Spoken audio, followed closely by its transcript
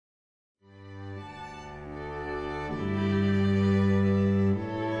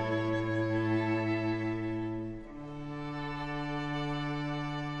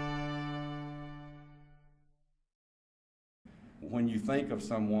you think of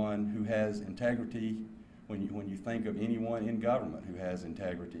someone who has integrity, when you think of anyone in government who has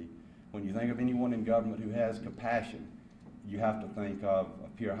integrity, when you think of anyone in government who has compassion, you have to think of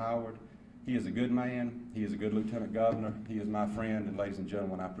Pierre Howard. He is a good man. He is a good Lieutenant Governor. He is my friend, and ladies and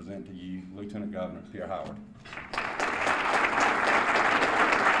gentlemen, I present to you Lieutenant Governor Pierre Howard.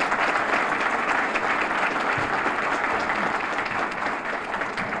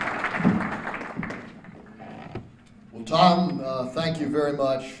 Well, Tom, thank you very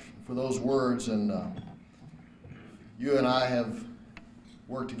much for those words, and you and I have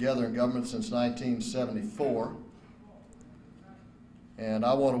worked together in government since 1974, and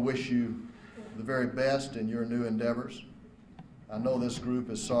I want to wish you the very best in your new endeavors. I know this group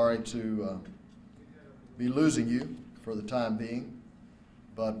is sorry to be losing you for the time being,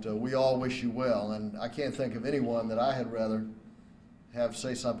 but we all wish you well, and I can't think of anyone that I had rather have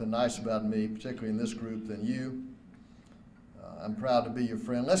say something nice about me, particularly in this group, than you. I'm proud to be your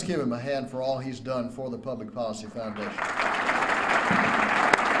friend. Let's give him a hand for all he's done for the Public Policy Foundation.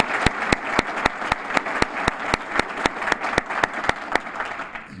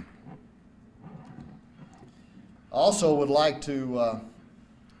 I also would like to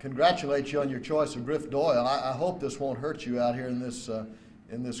congratulate you on your choice of Griff Doyle. I hope this won't hurt you out here in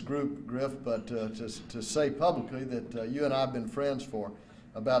this group, Griff, but to say publicly that you and I have been friends for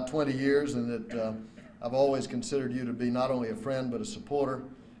about 20 years, and that I've always considered you to be not only a friend but a supporter,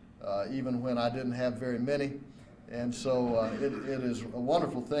 even when I didn't have very many. And so it is a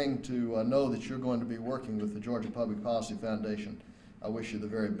wonderful thing to know that you're going to be working with the Georgia Public Policy Foundation. I wish you the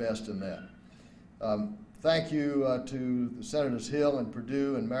very best in that. Thank you to the Senators Hill and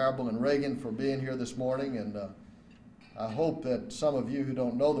Perdue and Marable and Reagan for being here this morning, and I hope that some of you who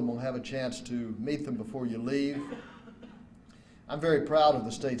don't know them will have a chance to meet them before you leave. I'm very proud of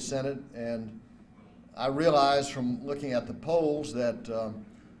the State Senate, and I realize from looking at the polls that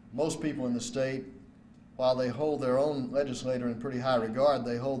most people in the state, while they hold their own legislator in pretty high regard,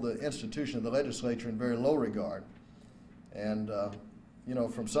 they hold the institution of the legislature in very low regard. And you know,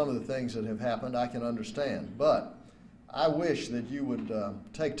 from some of the things that have happened, I can understand. But I wish that you would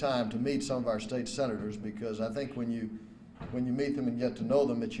take time to meet some of our state senators, because I think when you meet them and get to know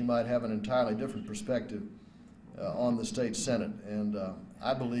them, that you might have an entirely different perspective on the state Senate. And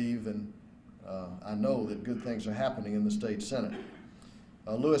I believe and I know that good things are happening in the state Senate.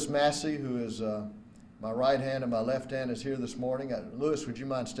 Lewis Massey, who is my right hand and my left hand, is here this morning. Lewis, would you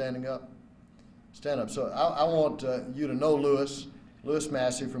mind standing up? Stand up. So I want you to know Lewis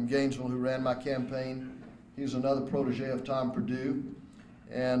Massey from Gainesville, who ran my campaign. He's another protege of Tom Perdue,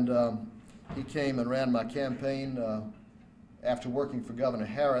 and he came and ran my campaign after working for Governor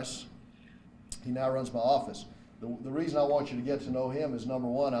Harris. He now runs my office. The reason I want you to get to know him is, number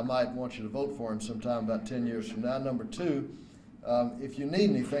one, I might want you to vote for him sometime about 10 years from now. Number two, if you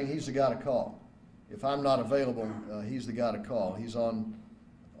need anything, he's the guy to call. If I'm not available, he's the guy to call. He's on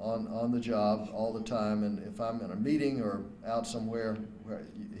the job all the time, and if I'm in a meeting or out somewhere,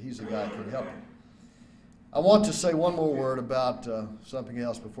 he's the guy that can help me. I want to say one more word about something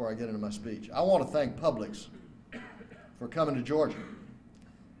else before I get into my speech. I want to thank Publix for coming to Georgia.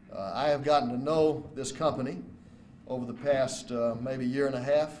 I have gotten to know this company over the past maybe year and a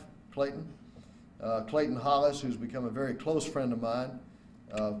half, Clayton. Clayton Hollis, who's become a very close friend of mine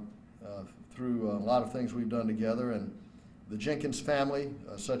through a lot of things we've done together, and the Jenkins family,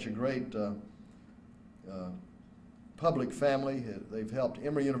 such a great public family. They've helped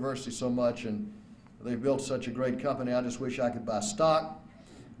Emory University so much, and they've built such a great company. I just wish I could buy stock.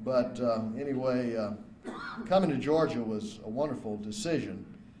 But anyway, coming to Georgia was a wonderful decision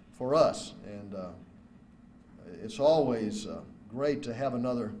for us, and it's always great to have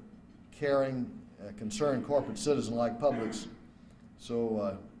another caring, concerned corporate citizen like Publix.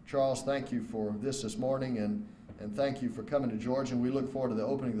 So Charles, thank you for this morning, and thank you for coming to Georgia, and we look forward to the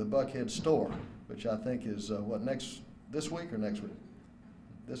opening of the Buckhead store, which I think is this week or next week?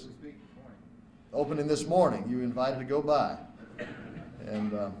 This week. Opening this morning. You invited to go by.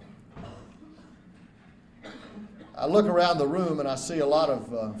 And I look around the room and I see a lot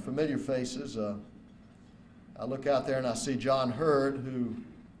of familiar faces. I look out there and I see John Hurd, who,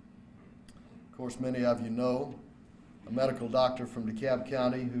 of course, many of you know, a medical doctor from DeKalb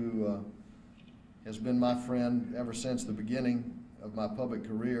County who has been my friend ever since the beginning of my public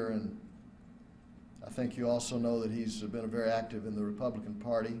career. And I think you also know that he's been very active in the Republican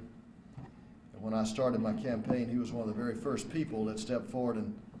Party. And when I started my campaign, he was one of the very first people that stepped forward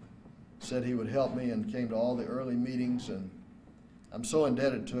and said he would help me, and came to all the early meetings. And I'm so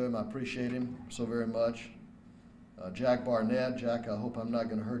indebted to him. I appreciate him so very much. Jack Barnett. Jack, I hope I'm not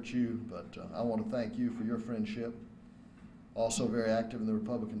going to hurt you, but I want to thank you for your friendship. also very active in the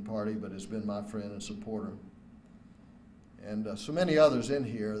Republican Party, but has been my friend and supporter. And so many others in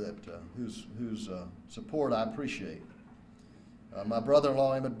here that whose support I appreciate. My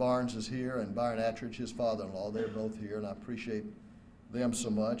brother-in-law Emmett Barnes is here, and Byron Attridge, his father-in-law. They're both here, and I appreciate them so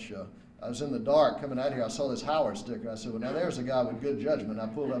much. I was in the dark coming out here. I saw this Howard sticker. I said, well, now there's a guy with good judgment. I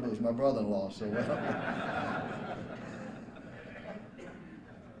pulled up. It was my brother-in-law. So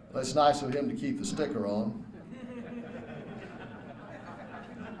well, it's nice of him to keep the sticker on.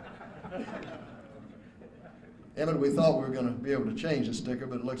 Emmett, we thought we were going to be able to change the sticker,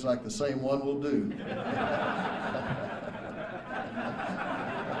 but it looks like the same one will do.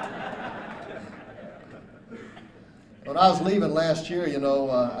 When I was leaving last year, you know,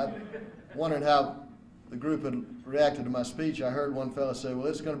 I wondered how the group had reacted to my speech. I heard one fellow say, well,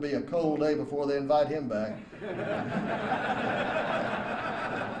 it's going to be a cold day before they invite him back.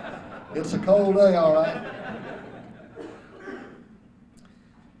 It's a cold day, all right.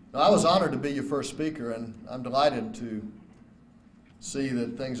 Now, I was honored to be your first speaker, and I'm delighted to see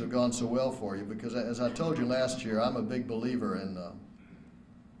that things have gone so well for you, because as I told you last year, I'm a big believer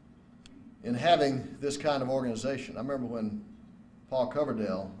in having this kind of organization. I remember when Paul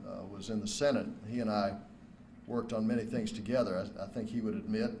Coverdale was in the Senate, he and I worked on many things together, I think he would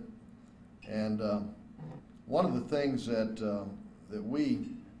admit. And one of the things that we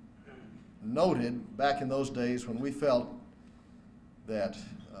noted back in those days when we felt that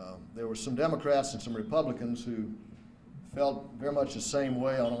there were some Democrats and some Republicans who felt very much the same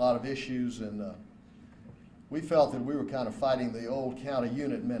way on a lot of issues, and we felt that we were kind of fighting the old county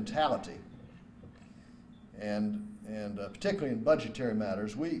unit mentality. And particularly in budgetary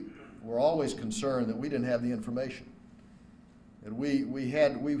matters, we were always concerned that we didn't have the information. And we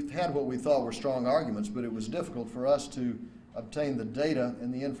had what we thought were strong arguments, but it was difficult for us to obtain the data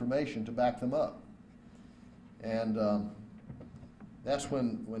and the information to back them up. And that's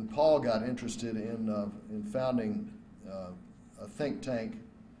when Paul got interested in founding a think tank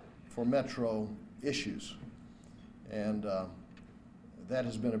for metro issues. And that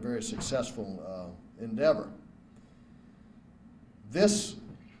has been a very successful endeavor. This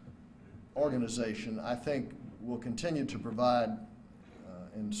organization, I think, will continue to provide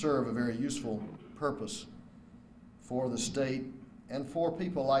and serve a very useful purpose for the state and for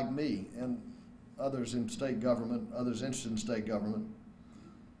people like me and others in state government, others interested in state government,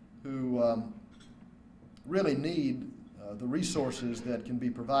 who really need the resources that can be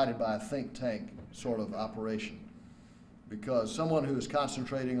provided by a think tank sort of operation. Because someone who is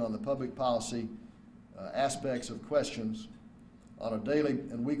concentrating on the public policy aspects of questions on a daily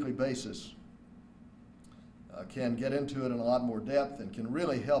and weekly basis can get into it in a lot more depth and can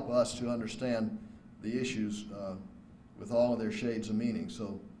really help us to understand the issues with all of their shades of meaning.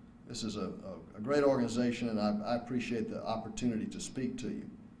 So this is a great organization, and I appreciate the opportunity to speak to you.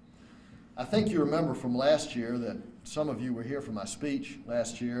 I think you remember from last year that some of you were here for my speech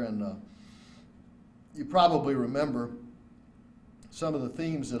last year, and you probably remember some of the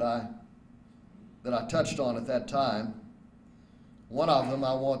themes that I touched on at that time. One of them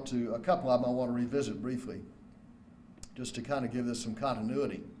a couple of them I want to revisit briefly, just to kind of give this some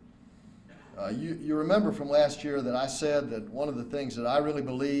continuity. You remember from last year that I said that one of the things that I really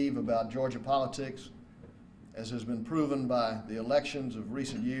believe about Georgia politics, as has been proven by the elections of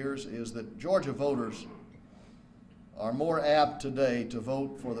recent years, is that Georgia voters are more apt today to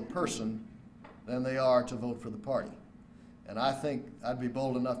vote for the person than they are to vote for the party. And I think I'd be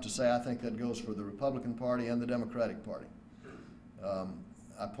bold enough to say I think that goes for the Republican Party and the Democratic Party.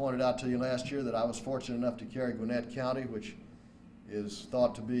 I pointed out to you last year that I was fortunate enough to carry Gwinnett County, which is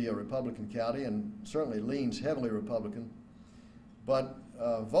thought to be a Republican county and certainly leans heavily Republican. But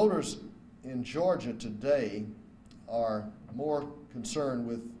voters in Georgia today are more concerned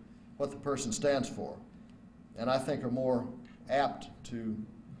with what the person stands for, and I think are more apt to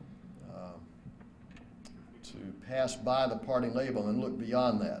pass by the party label and look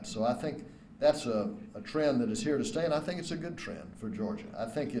beyond that. So I think that's a trend that is here to stay, and I think it's a good trend for Georgia. I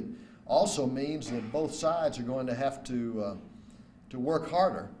think it also means that both sides are going to have to work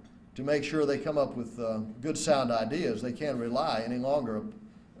harder to make sure they come up with good, sound ideas. They can't rely any longer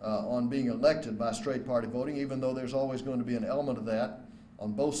on being elected by straight party voting, even though there's always going to be an element of that.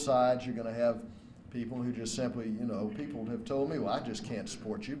 On both sides, you're going to have people who just simply, you know, people have told me, well, I just can't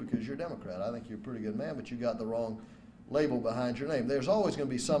support you because you're a Democrat. I think you're a pretty good man, but you got the wrong label behind your name. There's always going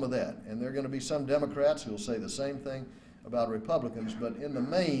to be some of that, and there are going to be some Democrats who will say the same thing about Republicans, but in the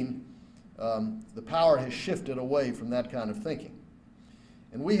main, the power has shifted away from that kind of thinking.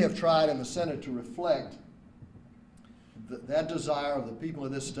 And we have tried in the Senate to reflect that desire of the people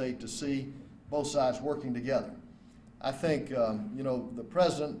of this state to see both sides working together. I think, you know, the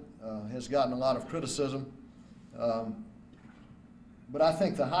president has gotten a lot of criticism, but I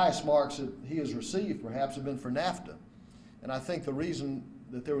think the highest marks that he has received perhaps have been for NAFTA. And I think the reason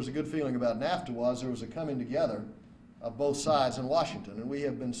that there was a good feeling about NAFTA was there was a coming together of both sides in Washington. And we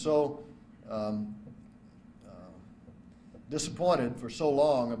have been so disappointed for so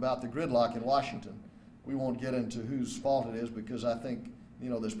long about the gridlock in Washington. We won't get into whose fault it is, because I think, you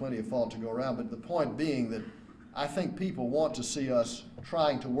know, there's plenty of fault to go around. But the point being that I think people want to see us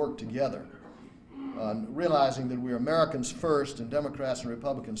trying to work together, realizing that we're Americans first and Democrats and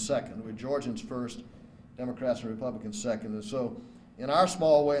Republicans second. We're Georgians first, Democrats and Republicans second. And so in our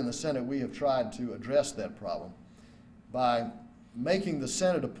small way in the Senate, we have tried to address that problem by making the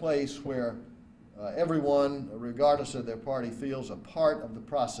Senate a place where everyone, regardless of their party, feels a part of the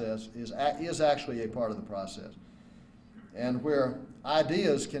process, is actually a part of the process, and where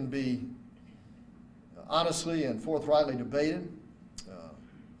ideas can be honestly and forthrightly debated,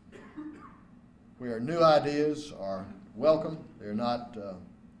 where new ideas are welcome. They're not,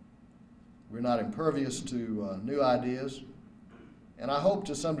 we're not impervious to new ideas, and I hope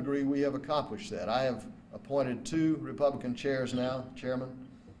to some degree we have accomplished that. I have appointed 2 Republican chairmen.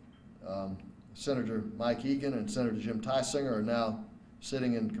 Senator Mike Egan and Senator Jim Tysinger are now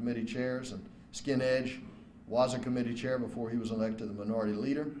sitting in committee chairs, and Skin Edge was a committee chair before he was elected the minority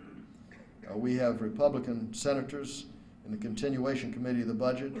leader. We have Republican senators in the continuation committee of the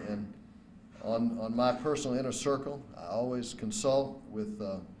budget, and on my personal inner circle, I always consult with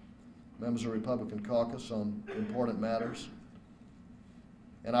members of the Republican caucus on important matters.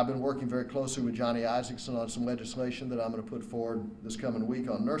 And I've been working very closely with Johnny Isakson on some legislation that I'm going to put forward this coming week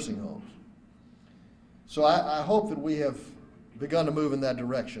on nursing homes. So I hope that we have begun to move in that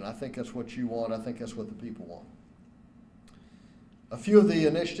direction. I think that's what you want. I think that's what the people want. A few of the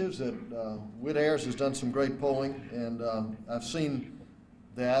initiatives that Whit Ayers has done some great polling, and I've seen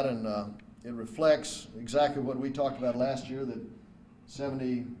that, and it reflects exactly what we talked about last year, that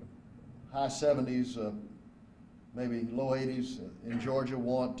high 70s, maybe low 80s in Georgia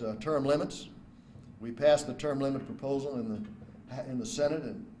want term limits. We passed the term limit proposal in the Senate,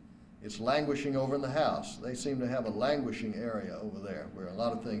 and it's languishing over in the House. They seem to have a languishing area over there where a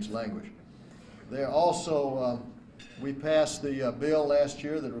lot of things languish. They're also, we passed the bill last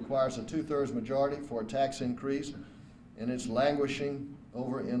year that requires a 2/3 majority for a tax increase, and it's languishing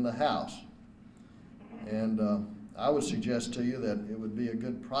over in the House. And I would suggest to you that it would be a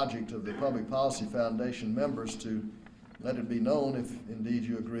good project of the Public Policy Foundation members to let it be known, if indeed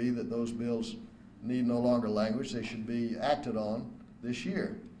you agree that those bills need no longer languish, they should be acted on this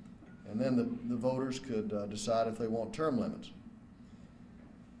year. And then the voters could decide if they want term limits.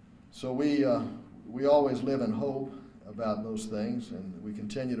 So we always live in hope about those things, and we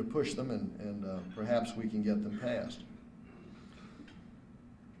continue to push them, and perhaps we can get them passed.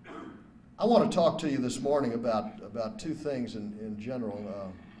 I want to talk to you this morning about 2 things in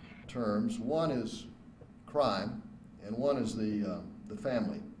general terms. One is crime, and one is the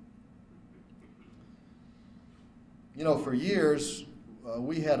family. You know, for years,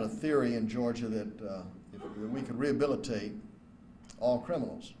 we had a theory in Georgia that we could rehabilitate all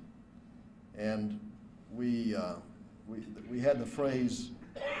criminals. And we had the phrase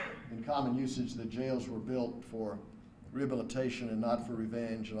in common usage that jails were built for rehabilitation and not for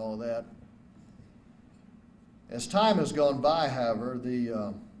revenge and all of that. As time has gone by, however,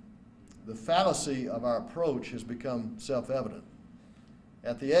 the fallacy of our approach has become self-evident.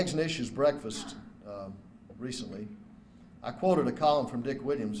 At the Eggs and Issues breakfast recently, I quoted a column from Dick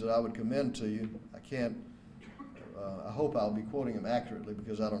Williams that I would commend to you. I hope I'll be quoting him accurately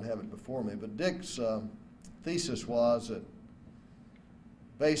because I don't have it before me, but Dick's thesis was that,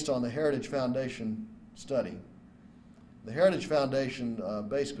 based on the Heritage Foundation study, the Heritage Foundation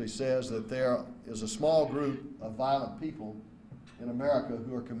basically says that there is a small group of violent people in America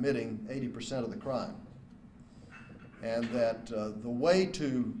who are committing 80% of the crime, and that the way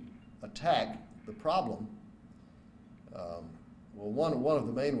to attack the problem, one of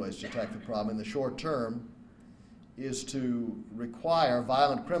the main ways to attack the problem in the short term is to require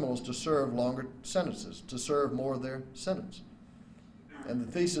violent criminals to serve longer sentences, to serve more of their sentence. And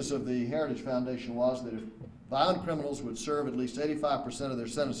the thesis of the Heritage Foundation was that if violent criminals would serve at least 85% of their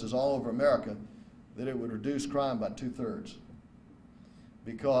sentences all over America, that it would reduce crime by 2/3.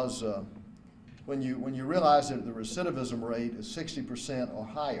 Because when you realize that the recidivism rate is 60% or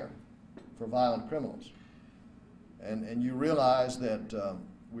higher for violent criminals, and you realize that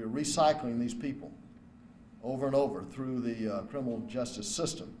we're recycling these people over and over through the criminal justice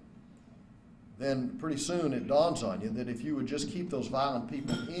system, then pretty soon it dawns on you that if you would just keep those violent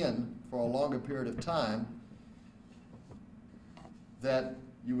people in for a longer period of time, that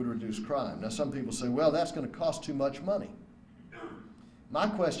you would reduce crime. Now, some people say, well, that's going to cost too much money. My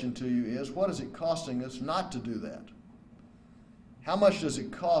question to you is, what is it costing us not to do that? How much does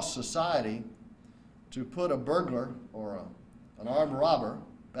it cost society to put a burglar or an armed robber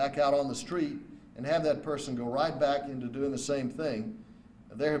back out on the street and have that person go right back into doing the same thing?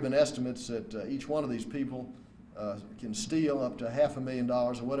 There have been estimates that each one of these people can steal up to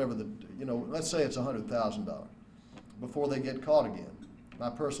 $500,000 or whatever let's say it's $100,000 before they get caught again. My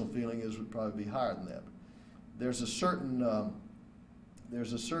personal feeling is it would probably be higher than that. There's a certain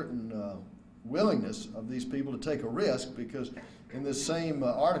willingness of these people to take a risk, because in this same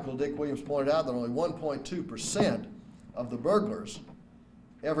article, Dick Williams pointed out that only 1.2% of the burglars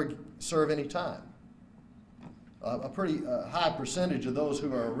ever serve any time. A pretty high percentage of those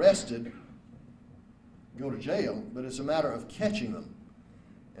who are arrested go to jail, but it's a matter of catching them.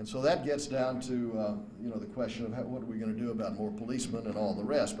 And so that gets down to the question of what are we going to do about more policemen and all the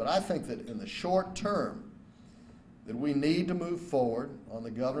rest. But I think that in the short term, that we need to move forward on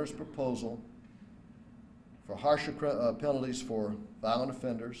the governor's proposal for harsher penalties for violent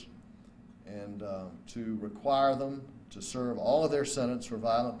offenders, and to require them to serve all of their sentence for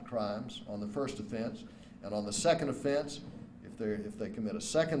violent crimes on the first offense, and on the second offense, if they commit a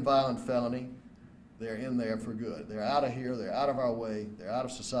second violent felony, they're in there for good. They're out of here, they're out of our way, they're out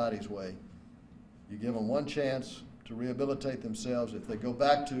of society's way. You give them one chance to rehabilitate themselves. If they go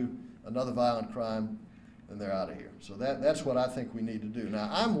back to another violent crime, then they're out of here. So that's what I think we need to do. Now,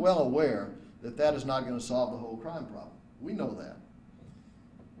 I'm well aware that that is not going to solve the whole crime problem. We know that.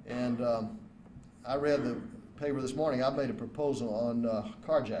 And I read the paper this morning. I made a proposal on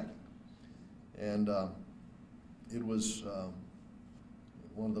carjacking. And it was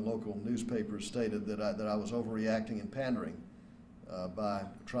one of the local newspapers stated that I was overreacting and pandering by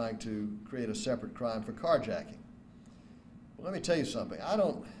trying to create a separate crime for carjacking. Well, let me tell you something. I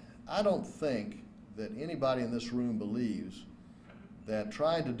don't think that anybody in this room believes that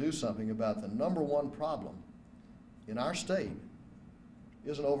trying to do something about the number one problem in our state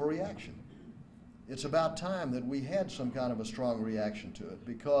is an overreaction. It's about time that we had some kind of a strong reaction to it,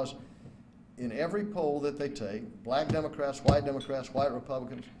 because in every poll that they take, black Democrats, white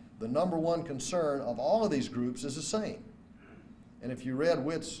Republicans, the number one concern of all of these groups is the same. And if you read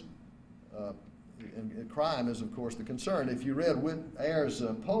Witt's, and crime is of course the concern, if you read Witt Ayer's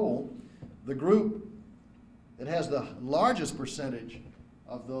poll, the group that has the largest percentage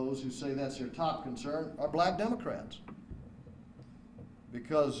of those who say that's their top concern are black Democrats.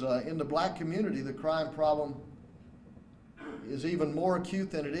 Because in the black community, the crime problem is even more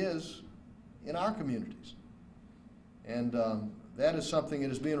acute than it is in our communities. And that is something that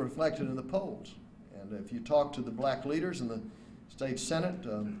is being reflected in the polls. And if you talk to the black leaders in the state Senate,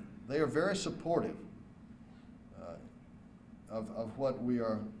 they are very supportive of what we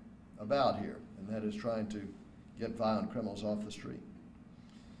are about here, and that is trying to get violent criminals off the street.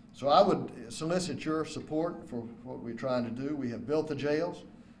 So I would solicit your support for what we're trying to do. We have built the jails.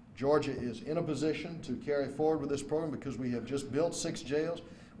 Georgia is in a position to carry forward with this program because we have just built 6 jails.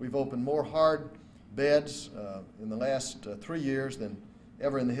 We've opened more hard beds in the last 3 years than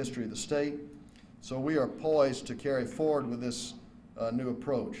ever in the history of the state. So we are poised to carry forward with this new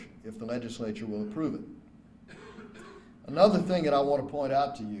approach if the legislature will approve it. Another thing that I want to point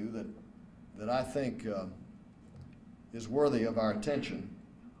out to you that I think is worthy of our attention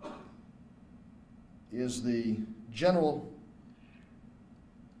is the general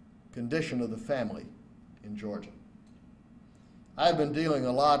condition of the family in Georgia. I've been dealing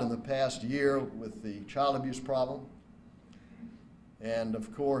a lot in the past year with the child abuse problem, and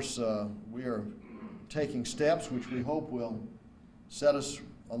of course we are taking steps which we hope will set us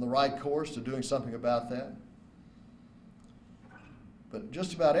on the right course to doing something about that. But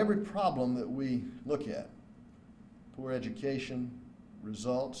just about every problem that we look at, poor education,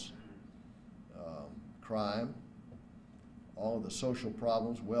 results, crime, all of the social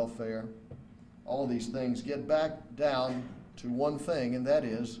problems, welfare, all of these things get back down to one thing, and that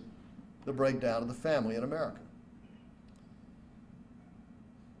is the breakdown of the family in America.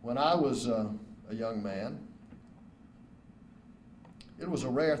 When I was a young man, it was a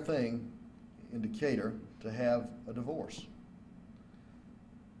rare thing in Decatur to have a divorce.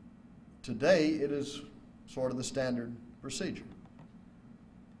 Today, it is sort of the standard procedure.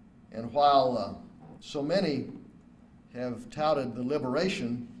 And while so many have touted the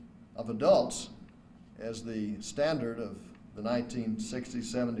liberation of adults as the standard of the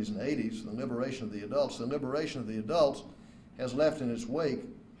 1960s, 70s, and 80s, the liberation of the adults has left in its wake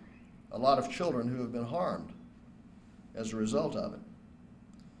a lot of children who have been harmed as a result of it.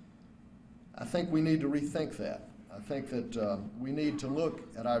 I think we need to rethink that. I think that we need to look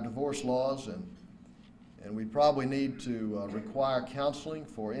at our divorce laws, and we probably need to require counseling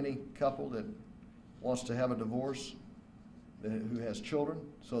for any couple that wants to have a divorce who has children,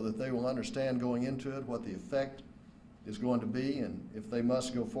 so that they will understand going into it what the effect is going to be, and if they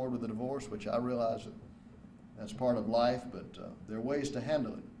must go forward with the divorce, which I realize that that's part of life, but there are ways to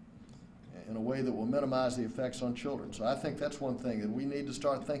handle it in a way that will minimize the effects on children. So I think that's one thing that we need to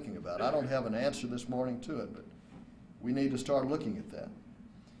start thinking about. I don't have an answer this morning to it, but we need to start looking at that.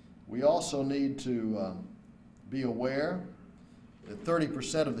 We also need to be aware that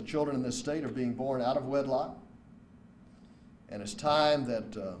 30% of the children in this state are being born out of wedlock, and it's time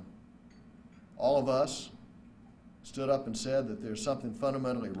that all of us stood up and said that there's something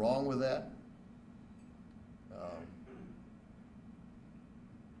fundamentally wrong with that.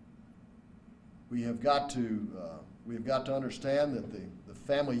 We have got to understand that the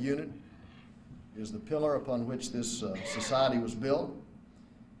family unit is the pillar upon which this society was built,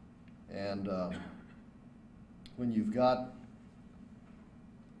 and when you've got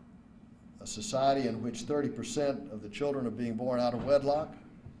a society in which 30% of the children are being born out of wedlock,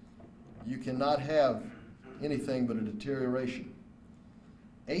 you cannot have anything but a deterioration.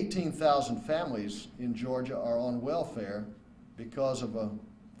 18,000 families in Georgia are on welfare because of a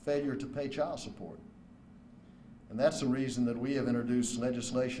failure to pay child support. And that's the reason that we have introduced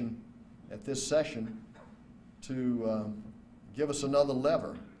legislation at this session to give us another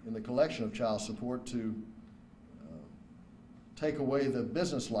lever in the collection of child support to take away the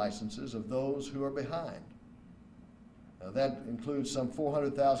business licenses of those who are behind. Now, that includes some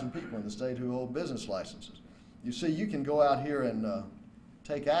 400,000 people in the state who hold business licenses. You see, you can go out here and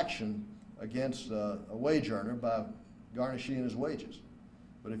take action against a wage earner by garnishing his wages.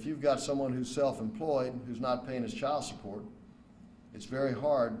 But if you've got someone who's self-employed, who's not paying his child support, it's very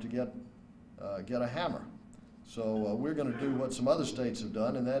hard to get a hammer. So we're going to do what some other states have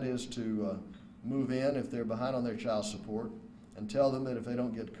done, and that is to move in if they're behind on their child support and tell them that if they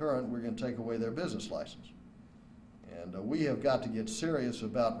don't get current, we're going to take away their business license. And we have got to get serious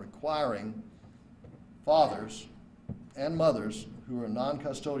about requiring fathers and mothers who are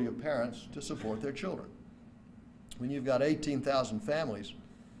non-custodial parents to support their children. When you've got 18,000 families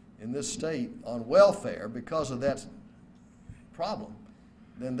in this state on welfare because of that problem,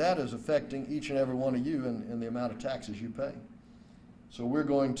 then that is affecting each and every one of you in the amount of taxes you pay. So we're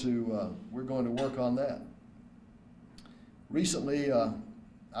going to work on that. Recently,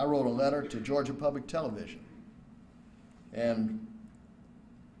 I wrote a letter to Georgia Public Television, and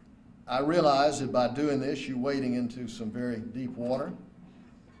I realized that by doing this, you're wading into some very deep water.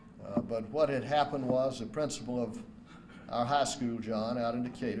 But what had happened was the principal of our high school, John, out in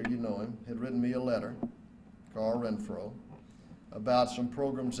Decatur, you know him, had written me a letter, Carl Renfro, about some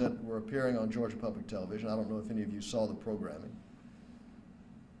programs that were appearing on Georgia Public Television. I don't know if any of you saw the programming.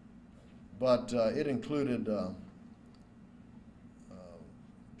 But it included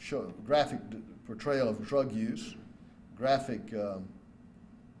graphic portrayal of drug use,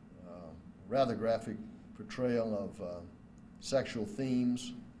 rather graphic portrayal of sexual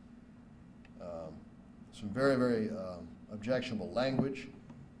themes, some very, very objectionable language.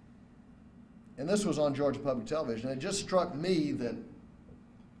 And this was on Georgia Public Television. And it just struck me that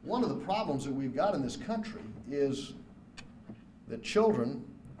one of the problems that we've got in this country is that children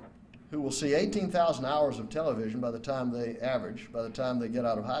who will see 18,000 hours of television by the time they get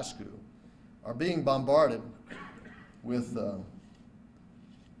out of high school, are being bombarded with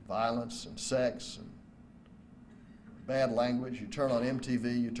violence and sex and bad language. You turn on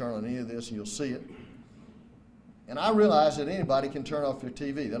MTV, you turn on any of this, and you'll see it. And I realize that anybody can turn off their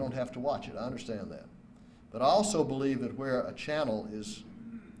TV. They don't have to watch it. I understand that. But I also believe that where a channel is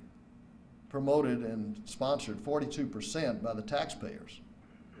promoted and sponsored 42% by the taxpayers,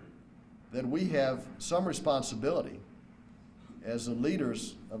 that we have some responsibility as the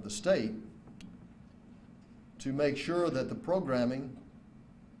leaders of the state to make sure that the programming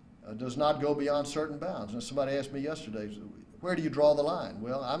does not go beyond certain bounds. And somebody asked me yesterday, where do you draw the line?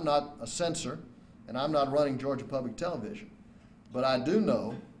 Well, I'm not a censor, and I'm not running Georgia Public Television. But I do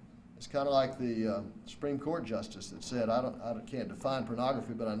know, it's kind of like the Supreme Court justice that said, I can't define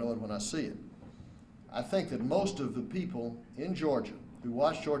pornography, but I know it when I see it. I think that most of the people in Georgia who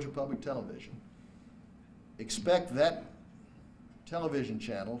watch Georgia Public Television expect that television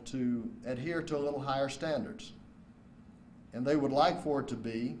channel to adhere to a little higher standards. And they would like for it to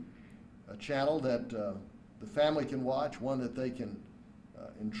be a channel that the family can watch, one that they can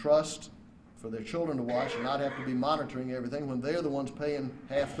entrust for their children to watch and not have to be monitoring everything when they're the ones paying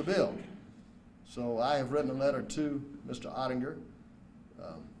half the bill. So I have written a letter to Mr. Ottinger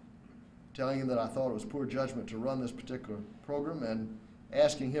telling him that I thought it was poor judgment to run this particular program, and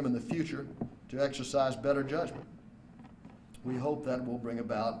asking him in the future to exercise better judgment. We hope that will bring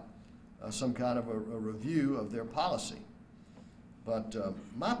about some kind of a review of their policy. But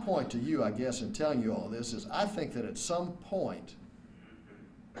my point to you, I guess, in telling you all this is I think that at some point,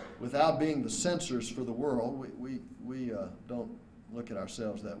 without being the censors for the world, we don't look at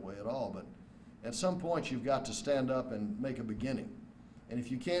ourselves that way at all, but at some point you've got to stand up and make a beginning. And if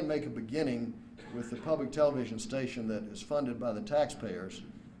you can't make a beginning with the public television station that is funded by the taxpayers,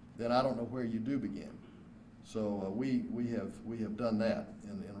 then I don't know where you do begin. So we have done that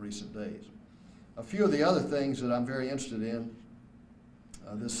in recent days. A few of the other things that I'm very interested in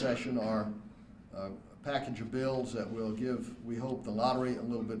this session are a package of bills that will give, we hope, the lottery a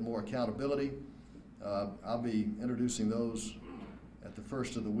little bit more accountability. I'll be introducing those at the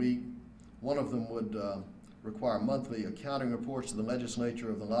first of the week. One of them would require monthly accounting reports to the legislature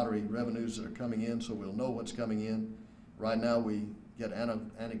of the lottery revenues that are coming in, so we'll know what's coming in. Right now we get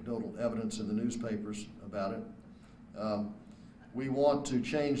anecdotal evidence in the newspapers about it. We want to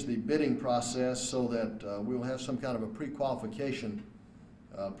change the bidding process so that we'll have some kind of a pre-qualification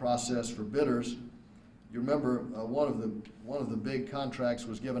process for bidders. You remember one of the big contracts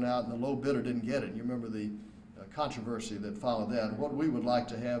was given out and the low bidder didn't get it. You remember the controversy that followed that. And what we would like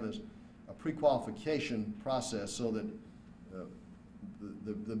to have is a pre-qualification process so that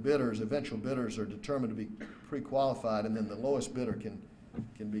the bidders, eventual bidders, are determined to be pre-qualified, and then the lowest bidder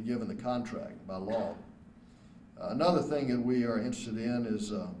can be given the contract by law. Another thing that we are interested in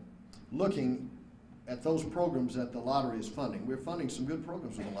is looking at those programs that the lottery is funding. We're funding some good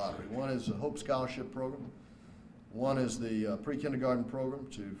programs with the lottery. One is the Hope Scholarship Program. One is the pre-kindergarten program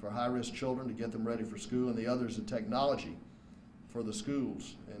for high-risk children to get them ready for school, and the other is the technology for the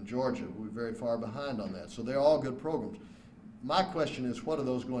schools in Georgia. We're very far behind on that. So they're all good programs. My question is, what are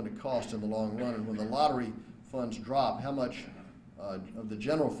those going to cost in the long run? And when the lottery funds drop, how much of the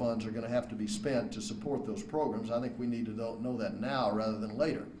general funds are going to have to be spent to support those programs? I think we need to know that now rather than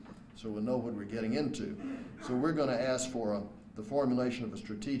later, so we'll know what we're getting into. So we're going to ask for the formulation of a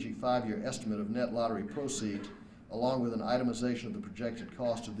strategic 5-year estimate of net lottery proceeds, along with an itemization of the projected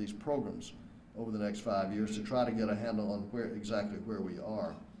cost of these programs over the next 5 years to try to get a handle on exactly where we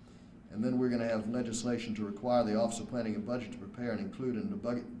are. And then we're going to have legislation to require the Office of Planning and Budget to prepare and include in the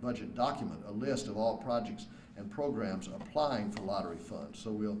budget document a list of all projects and programs applying for lottery funds,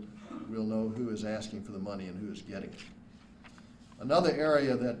 so we'll know who is asking for the money and who is getting it. Another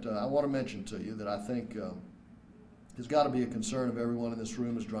area that I want to mention to you that I think has got to be a concern of everyone in this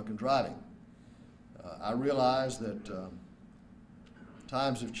room is drunken driving. I realize that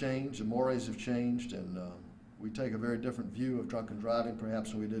times have changed and mores have changed, and we take a very different view of drunken driving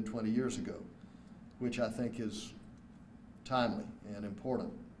perhaps than we did 20 years ago, which I think is timely and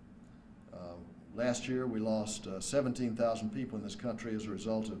important. Last year we lost 17,000 people in this country as a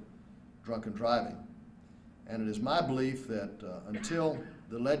result of drunken driving. And it is my belief that until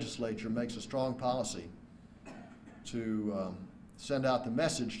the legislature makes a strong policy to send out the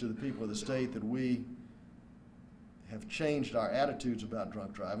message to the people of the state that we have changed our attitudes about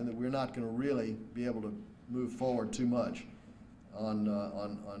drunk driving, that we're not going to really be able to move forward too much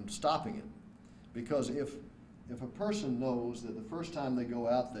on stopping it. Because if a person knows that the first time they go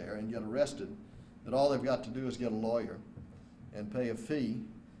out there and get arrested, that all they've got to do is get a lawyer and pay a fee,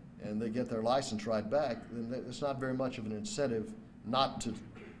 and they get their license right back, then it's not very much of an incentive not to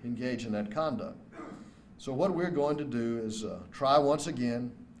engage in that conduct. So what we're going to do is try once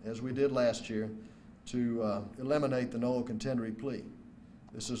again, as we did last year, to eliminate the nolo contendere plea.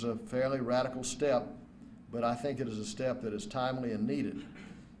 This is a fairly radical step, but I think it is a step that is timely and needed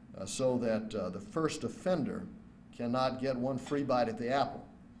so that the first offender cannot get one free bite at the apple.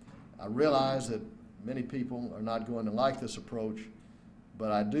 I realize that many people are not going to like this approach,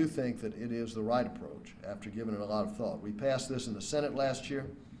 but I do think that it is the right approach after giving it a lot of thought. We passed this in the Senate last year.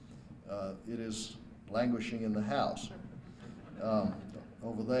 It is languishing in the House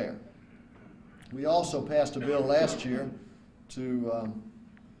over there. We also passed a bill last year to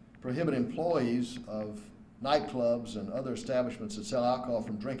prohibit employees of nightclubs and other establishments that sell alcohol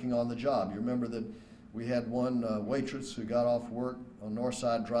from drinking on the job. You remember that we had one waitress who got off work on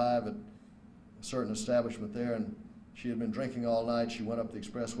Northside Drive at a certain establishment there, and she had been drinking all night. She went up the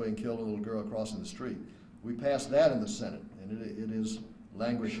expressway and killed a little girl crossing the street. We passed that in the Senate, and it is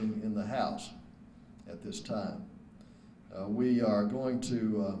languishing in the House at this time. We are going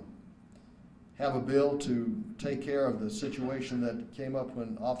to have a bill to take care of the situation that came up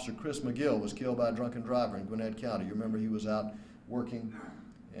when Officer Chris McGill was killed by a drunken driver in Gwinnett County. You remember he was out working,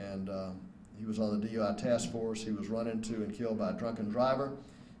 and he was on the DUI task force. He was run into and killed by a drunken driver.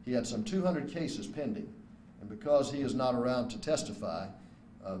 He had some 200 cases pending, and because he is not around to testify,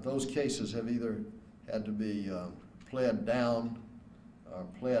 those cases have either had to be pled down or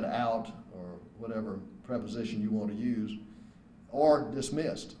pled out, or whatever preposition you want to use, or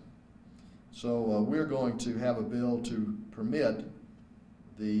dismissed. So we're going to have a bill to permit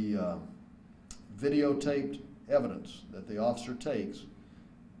the videotaped evidence that the officer takes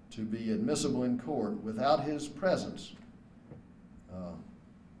to be admissible in court without his presence,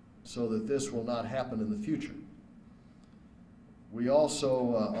 so that this will not happen in the future. We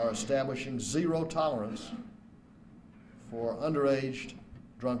also are establishing zero tolerance for underage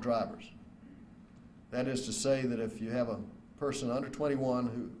drunk drivers. That is to say that if you have a person under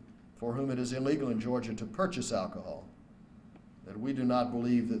 21 for whom it is illegal in Georgia to purchase alcohol, that we do not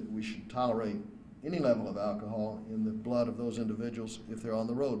believe that we should tolerate any level of alcohol in the blood of those individuals if they're on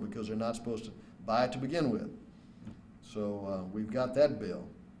the road, because they're not supposed to buy it to begin with. So we've got that bill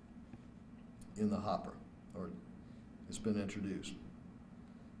in the hopper, or it's been introduced.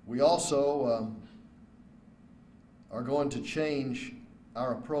 We also are going to change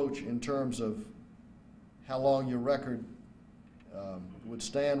our approach in terms of how long your record would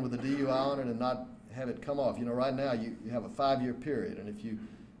stand with a DUI on it and not have it come off. You know, right now you have a 5-year period, and if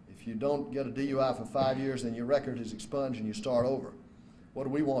you don't get a DUI for 5 years, then your record is expunged and you start over. What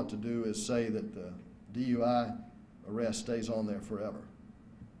we want to do is say that the DUI arrest stays on there forever.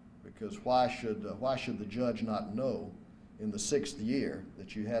 Because why should the judge not know in the 6th year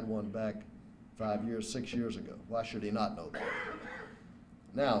that you had one back 5 years, 6 years ago? Why should he not know that?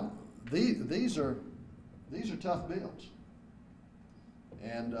 Now, these are tough bills,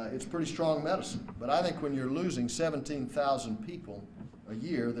 and it's pretty strong medicine. But I think when you're losing 17,000 people a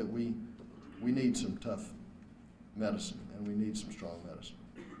year, that we need some tough medicine, and we need some strong medicine.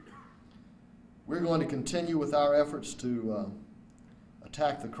 We're going to continue with our efforts to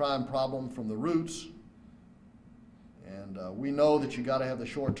attack the crime problem from the roots. And we know that you got to have the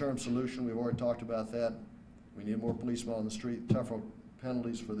short-term solution. We've already talked about that. We need more policemen on the street, tougher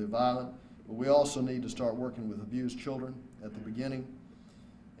penalties for the violent. But we also need to start working with abused children at the beginning.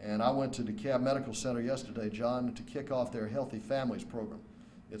 And I went to DeKalb Medical Center yesterday, John, to kick off their Healthy Families program.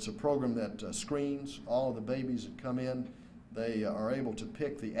 It's a program that screens all of the babies that come in. They are able to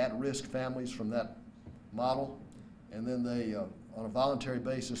pick the at-risk families from that model, and then they, on a voluntary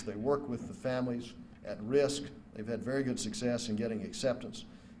basis, they work with the families at risk. They've had very good success in getting acceptance.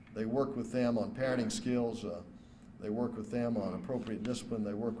 They work with them on parenting skills. They work with them on appropriate discipline.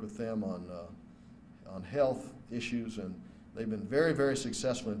 They work with them on health issues, and they've been very, very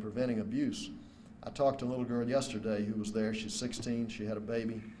successful in preventing abuse. I talked to a little girl yesterday who was there. She's 16. She had a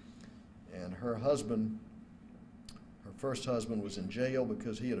baby, and her husband, her first husband, was in jail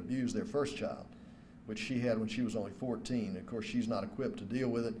because he had abused their first child, which she had when she was only 14. Of course, she's not equipped to deal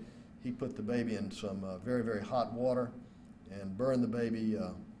with it. He put the baby in some very, very hot water and burned the baby.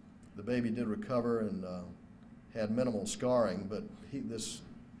 The baby did recover and had minimal scarring, but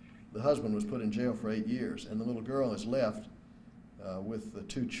the husband was put in jail for 8 years, and the little girl is left with the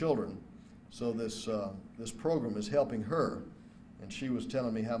 2 children. So this program is helping her, and she was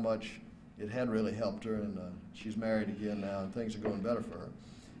telling me how much it had really helped her, and she's married again now, and things are going better for her.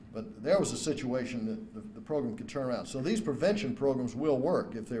 But there was a situation that the program could turn around. So these prevention programs will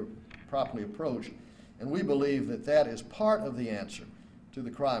work if they're properly approached, and we believe that that is part of the answer to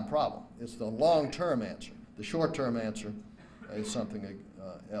the crime problem. It's the long-term answer. The short-term answer is something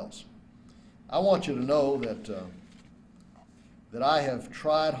else. I want you to know that I have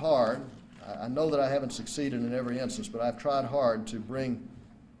tried hard. I know that I haven't succeeded in every instance, but I've tried hard to bring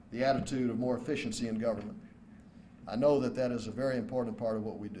the attitude of more efficiency in government. I know that that is a very important part of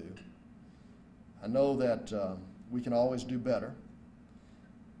what we do. I know that we can always do better.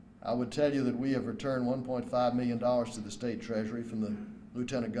 I would tell you that we have returned $1.5 million to the state treasury from the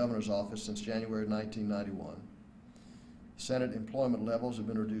Lieutenant Governor's office since January 1991. Senate employment levels have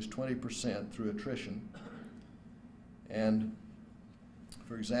been reduced 20% through attrition. And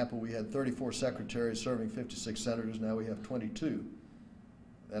for example, we had 34 secretaries serving 56 senators. Now we have 22.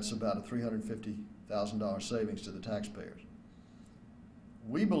 That's about a $350,000 savings to the taxpayers.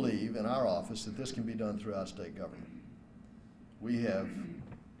 We believe in our office that this can be done throughout state government. We have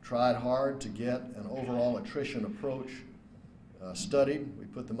tried hard to get an overall attrition approach studied. We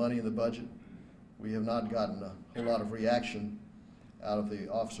put the money in the budget. We have not gotten a whole lot of reaction out of the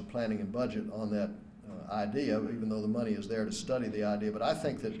Office of Planning and Budget on that idea, even though the money is there to study the idea. But I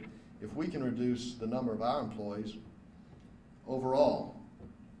think that if we can reduce the number of our employees overall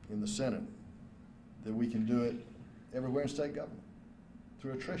in the Senate, that we can do it everywhere in state government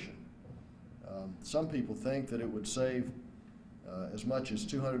through attrition. Some people think that it would save as much as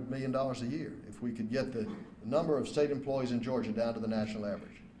 $200 million a year if we could get the number of state employees in Georgia down to the national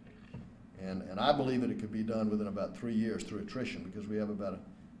average. And I believe that it could be done within about 3 years through attrition, because we have about a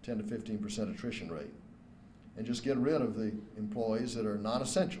 10 to 15% attrition rate. And just get rid of the employees that are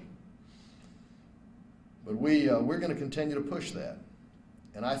non-essential. But we're going to continue to push that.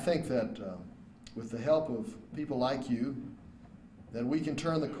 And I think that with the help of people like you, that we can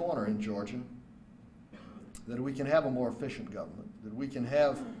turn the corner in Georgia, that we can have a more efficient government, that we can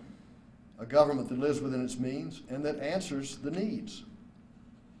have a government that lives within its means and that answers the needs.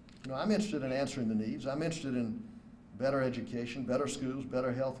 You know, I'm interested in answering the needs. I'm interested in better education, better schools,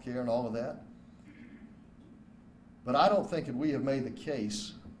 better health care, and all of that. But I don't think that we have made the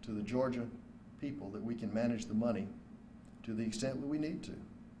case to the Georgia people that we can manage the money to the extent that we need to.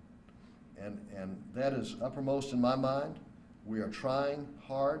 And that is uppermost in my mind. We are trying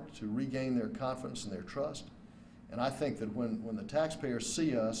hard to regain their confidence and their trust. And I think that when the taxpayers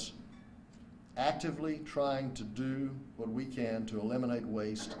see us actively trying to do what we can to eliminate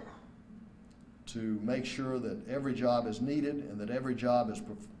waste, to make sure that every job is needed and that every job is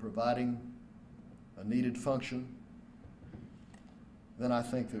providing a needed function, then I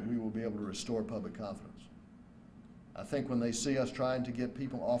think that we will be able to restore public confidence. I think when they see us trying to get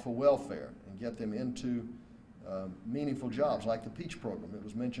people off of welfare and get them into meaningful jobs, like the Peach program that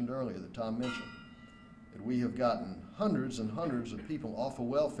was mentioned earlier, that Tom mentioned, that we have gotten hundreds and hundreds of people off of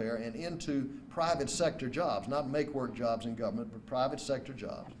welfare and into private sector jobs, not make-work jobs in government, but private sector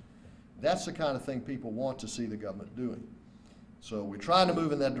jobs. That's the kind of thing people want to see the government doing. So we're trying to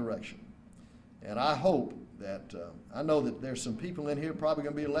move in that direction. And I hope that, I know that there's some people in here probably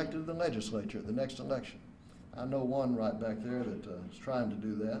going to be elected to the legislature at the next election. I know one right back there that is trying to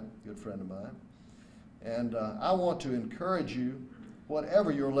do that, a good friend of mine. And I want to encourage you,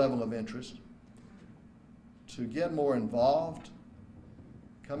 whatever your level of interest, to get more involved.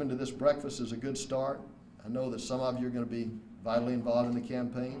 Coming to this breakfast is a good start. I know that some of you are going to be vitally involved in the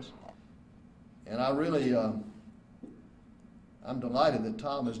campaigns. And I really, I'm delighted that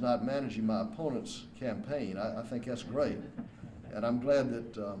Tom is not managing my opponent's campaign. I think that's great. And I'm glad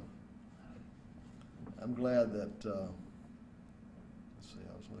that, let's see,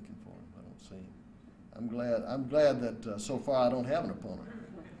 I was looking for him, I don't see him. I'm glad that so far I don't have an opponent.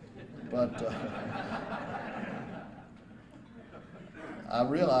 But I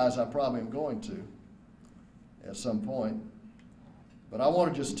realize I probably am going to at some point. But I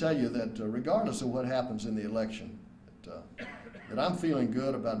want to just tell you that regardless of what happens in the election, that I'm feeling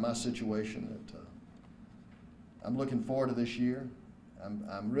good about my situation, that I'm looking forward to this year.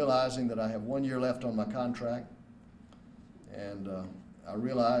 I'm realizing that I have 1 year left on my contract, and I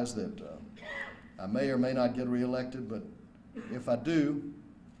realize that I may or may not get reelected, but if I do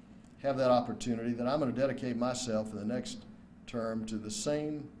have that opportunity, then I'm going to dedicate myself in the next term to the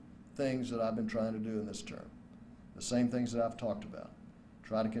same things that I've been trying to do in this term, the same things that I've talked about.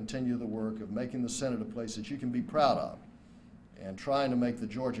 Try to continue the work of making the Senate a place that you can be proud of, and trying to make the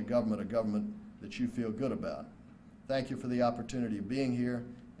Georgia government a government that you feel good about. Thank you for the opportunity of being here,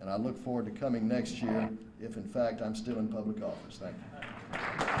 and I look forward to coming next year if, in fact, I'm still in public office. Thank you.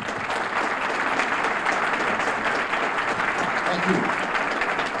 Thank you.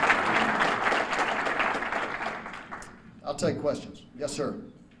 I'll take questions. Yes, sir.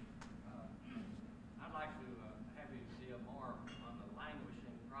 I'd like to have you deal more on the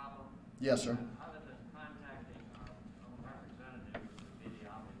languishing problem. Yes, sir. Other than contacting our own representative, which would be the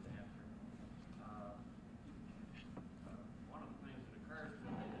obvious answer, one of the things that occurs to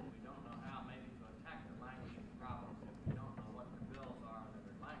me is that we don't know how maybe to attack the languishing problem if we don't know what the bills are that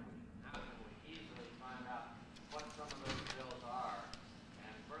are languishing. How can we easily find out what some of those bills are?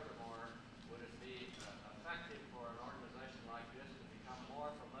 And furthermore, would it be effective for an organization like this to become more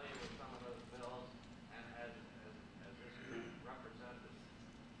familiar with some of those bills, and as this representative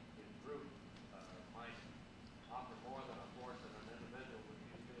group might offer more than a force of an individual, would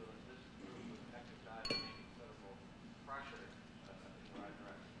you feel that this group would exercise any considerable pressure in the right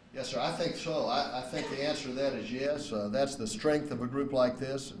direction? Yes, sir, I think so. I think the answer to that is yes. That's the strength of a group like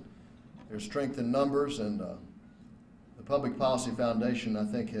this. There's strength in numbers, and the Public Policy Foundation, I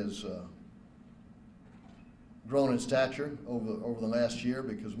think, has grown in stature over the last year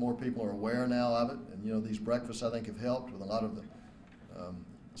because more people are aware now of it. And, you know, these breakfasts, I think, have helped with a lot of the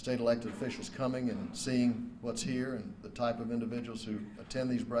state elected officials coming and seeing what's here and the type of individuals who attend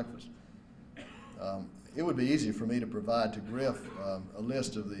these breakfasts. It would be easy for me to provide to Griff a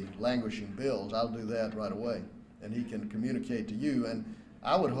list of the languishing bills. I'll do that right away, and he can communicate to you. And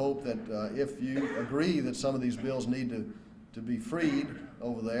I would hope that if you agree that some of these bills need to be freed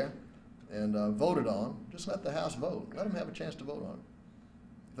over there, and voted on, just let the House vote. Let them have a chance to vote on it.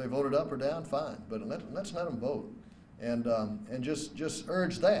 If they voted up or down, fine, but let's let them vote. And just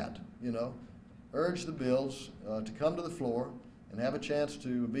urge that, you know, urge the bills to come to the floor and have a chance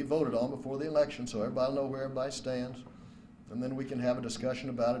to be voted on before the election so everybody will know where everybody stands, and then we can have a discussion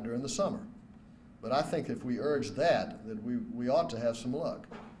about it during the summer. But I think if we urge that we ought to have some luck,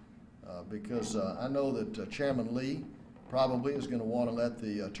 because I know that Chairman Lee probably is going to want to let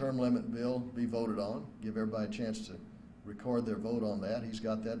the term limit bill be voted on, give everybody a chance to record their vote on that. He's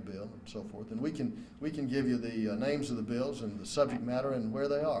got that bill and so forth. And we can give you the names of the bills and the subject matter and where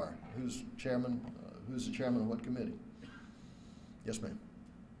they are. Who's the chairman of what committee? Yes, ma'am.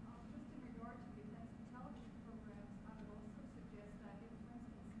 Just in regard to the defense intelligence programs, I would also suggest that if, for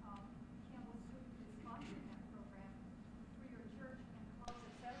instance, Campbell Soup is sponsoring that program through your church and clubs,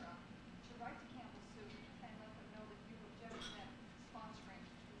 etc., to write to Campbell Soup and let them know that you object to them sponsoring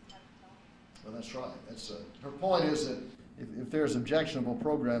this type of television. Well, that's right. Her point is that if there's objectionable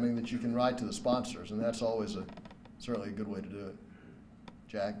programming, that you can write to the sponsors, and that's always certainly a good way to do it.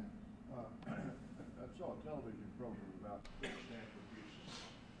 Jack? I saw a television program about fish stamp abuse.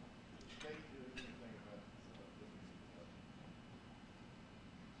 The state did anything about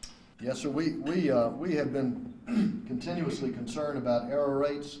Yes, sir. We have been continuously concerned about error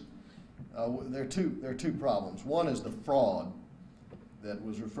rates. There are two problems. One is the fraud that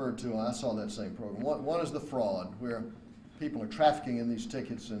was referred to, and I saw that same program. One is the fraud, where people are trafficking in these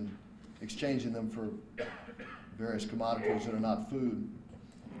tickets and exchanging them for various commodities that are not food.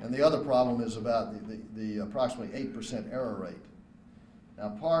 And the other problem is about the approximately 8% error rate. Now,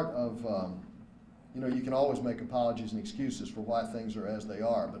 part of, you can always make apologies and excuses for why things are as they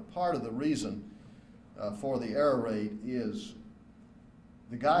are, but part of the reason for the error rate is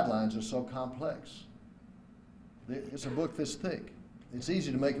the guidelines are so complex. It's a book this thick. It's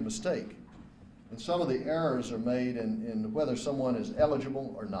easy to make a mistake. And some of the errors are made in whether someone is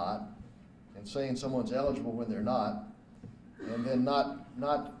eligible or not, and saying someone's eligible when they're not, and then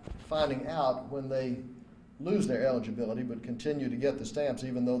not finding out when they lose their eligibility but continue to get the stamps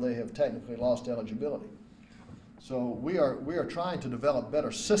even though they have technically lost eligibility. So we are trying to develop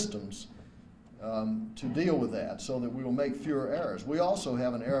better systems to deal with that so that we will make fewer errors. We also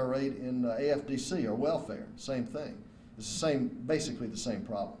have an error rate in AFDC, or welfare, same thing. It's basically the same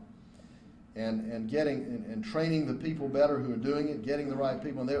problem. And getting and training the people better who are doing it, getting the right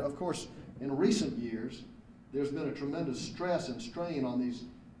people. And there, of course, in recent years, there's been a tremendous stress and strain on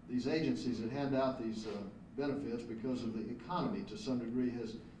these agencies that hand out these benefits because of the economy, to some degree,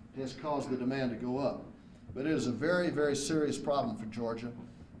 has caused the demand to go up. But it is a very, very serious problem for Georgia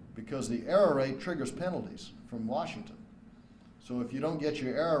because the error rate triggers penalties from Washington. So if you don't get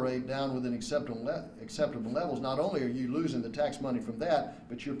your error rate down within acceptable levels, not only are you losing the tax money from that,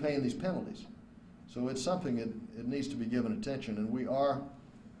 but you're paying these penalties. So it's something it needs to be given attention, and we are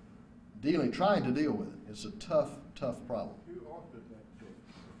trying to deal with it. It's a tough, tough problem. Who authored that?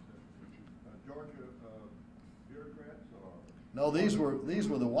 Georgia bureaucrats or? No, these were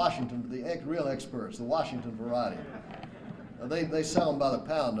the Washington, real experts, the Washington variety. They sell them by the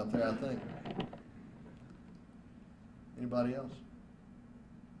pound up there, I think. Anybody else?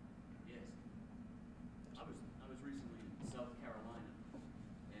 Yes. I was recently in South Carolina,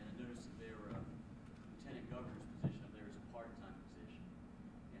 and I noticed that their lieutenant governor's position up there is a part-time position.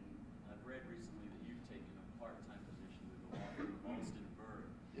 And I've read recently that you've taken a part-time position with the law firm of Alston Bird.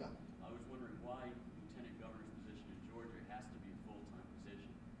 Yeah. I was wondering why lieutenant governor's position in Georgia has to be a full-time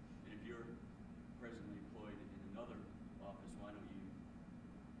position. And if you're presently employed in another office, why don't you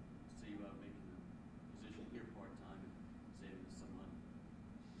see about making the position here part-time and saving us some money?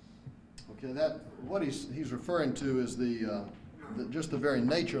 Okay, what he's referring to is just the very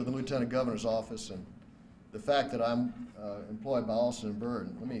nature of the lieutenant governor's office and the fact that I'm employed by Alston &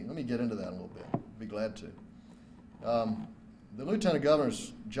 Bird. Let me get into that a little bit. Be glad to. The lieutenant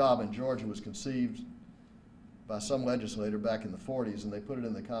governor's job in Georgia was conceived by some legislator back in the 40s, and they put it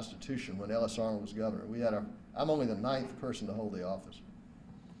in the Constitution when Ellis Arnold was governor. I'm only the 9th person to hold the office.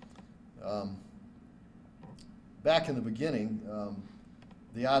 Back in the beginning,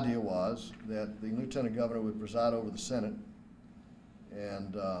 the idea was that the lieutenant governor would preside over the Senate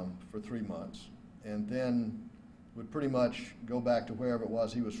and for 3 months, and then would pretty much go back to wherever it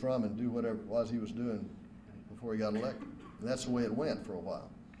was he was from and do whatever it was he was doing before he got elected. And that's the way it went for a while.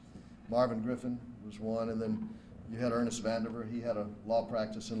 Marvin Griffin was one, and then you had Ernest Vandiver. He had a law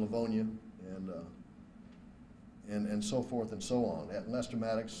practice in Livonia, and so forth and so on. At Lester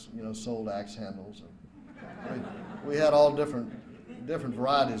Maddox, sold axe handles. And we had all different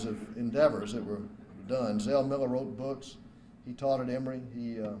varieties of endeavors that were done. Zell Miller wrote books. He taught at Emory.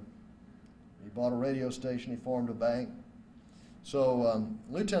 He bought a radio station. He formed a bank. So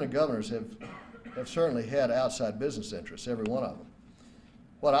lieutenant governors have certainly had outside business interests, every one of them.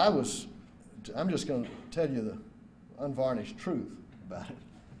 I'm just going to tell you the unvarnished truth about it.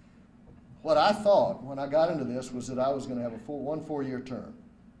 What I thought when I got into this was that I was going to have one 4-year term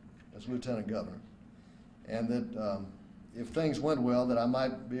as lieutenant governor, and that if things went well, that I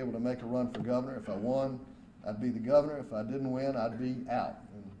might be able to make a run for governor. If I won, I'd be the governor. If I didn't win, I'd be out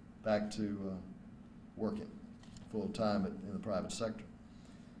and back to working full time in the private sector.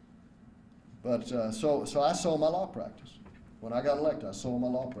 But so I sold my law practice. When I got elected, I sold my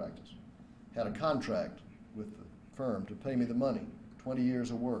law practice. Had a contract with the firm to pay me the money, 20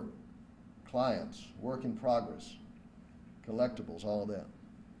 years of work, clients, work in progress, collectibles, all of that.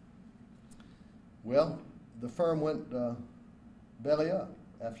 Well, the firm went belly up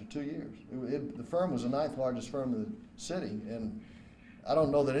after 2 years. The firm was the 9th largest firm in the city, and I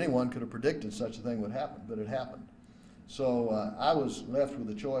don't know that anyone could have predicted such a thing would happen, but it happened. So I was left with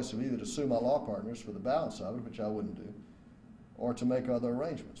the choice of either to sue my law partners for the balance of it, which I wouldn't do, or to make other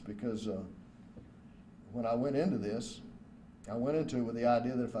arrangements, because when I went into this, I went into it with the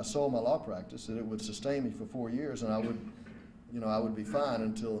idea that if I sold my law practice, that it would sustain me for 4 years, and I would be fine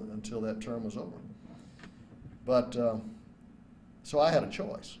until that term was over. But so I had a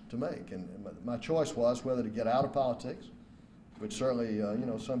choice to make, and my choice was whether to get out of politics, which certainly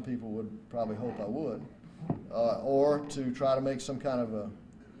some people would probably hope I would, or to try to make some kind of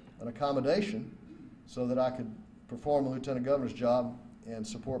an accommodation so that I could perform a lieutenant governor's job and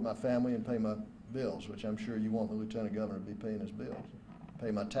support my family and pay my bills, which I'm sure you want the lieutenant governor to be paying his bills,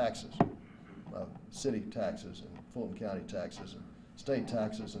 pay my taxes, my city taxes and Fulton County taxes and state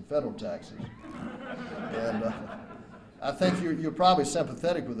taxes and federal taxes. And I think you're probably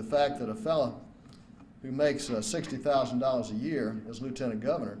sympathetic with the fact that a fellow who makes $60,000 a year as lieutenant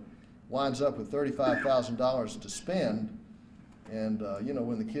governor winds up with $35,000 to spend, and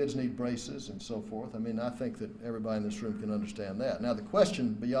when the kids need braces and so forth. I mean, I think that everybody in this room can understand that. Now the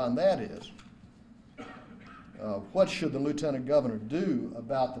question beyond that is, what should the lieutenant governor do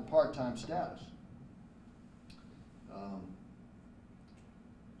about the part-time status?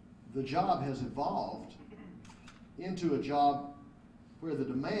 The job has evolved into a job where the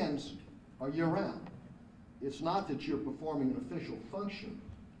demands are year-round. It's not that you're performing an official function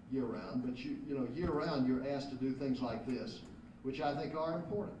year-round, but year-round you're asked to do things like this, which I think are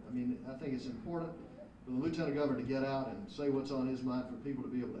important. I mean, I think it's important for the lieutenant governor to get out and say what's on his mind, for people to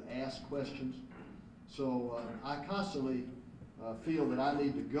be able to ask questions. So I constantly feel that I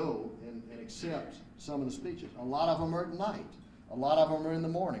need to go and accept some of the speeches. A lot of them are at night. A lot of them are in the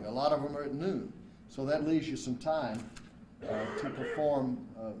morning. A lot of them are at noon. So that leaves you some time to perform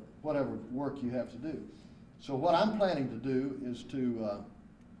whatever work you have to do. So what I'm planning to do is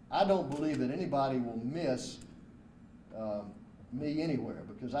I don't believe that anybody will miss me anywhere,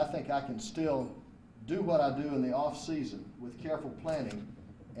 because I think I can still do what I do in the off season with careful planning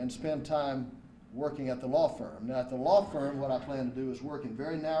and spend time working at the law firm. Now at the law firm, what I plan to do is work in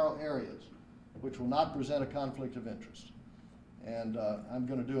very narrow areas which will not present a conflict of interest. And I'm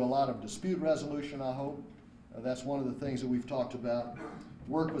going to do a lot of dispute resolution, I hope. That's one of the things that we've talked about.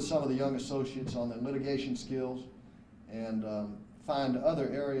 Work with some of the young associates on their litigation skills, and find other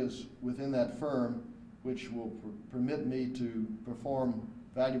areas within that firm which will permit me to perform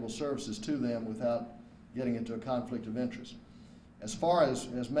valuable services to them without getting into a conflict of interest. As far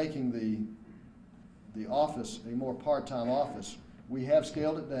as making the office a more part-time office, we have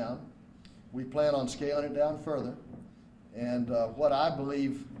scaled it down. We plan on scaling it down further. And what I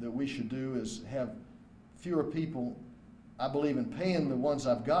believe that we should do is have fewer people. I believe in paying the ones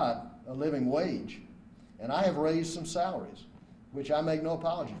I've got a living wage. And I have raised some salaries, which I make no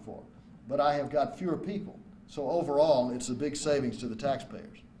apology for. But I have got fewer people. So overall, it's a big savings to the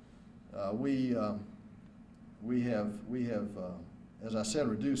taxpayers. We have, as I said,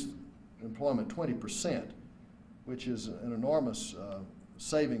 reduced employment 20%, which is an enormous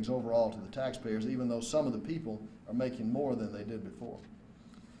savings overall to the taxpayers, even though some of the people are making more than they did before.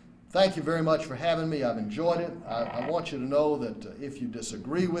 Thank you very much for having me. I've enjoyed it. I want you to know that if you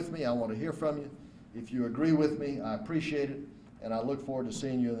disagree with me, I want to hear from you. If you agree with me, I appreciate it, and I look forward to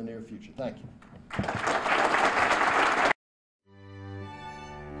seeing you in the near future. Thank you.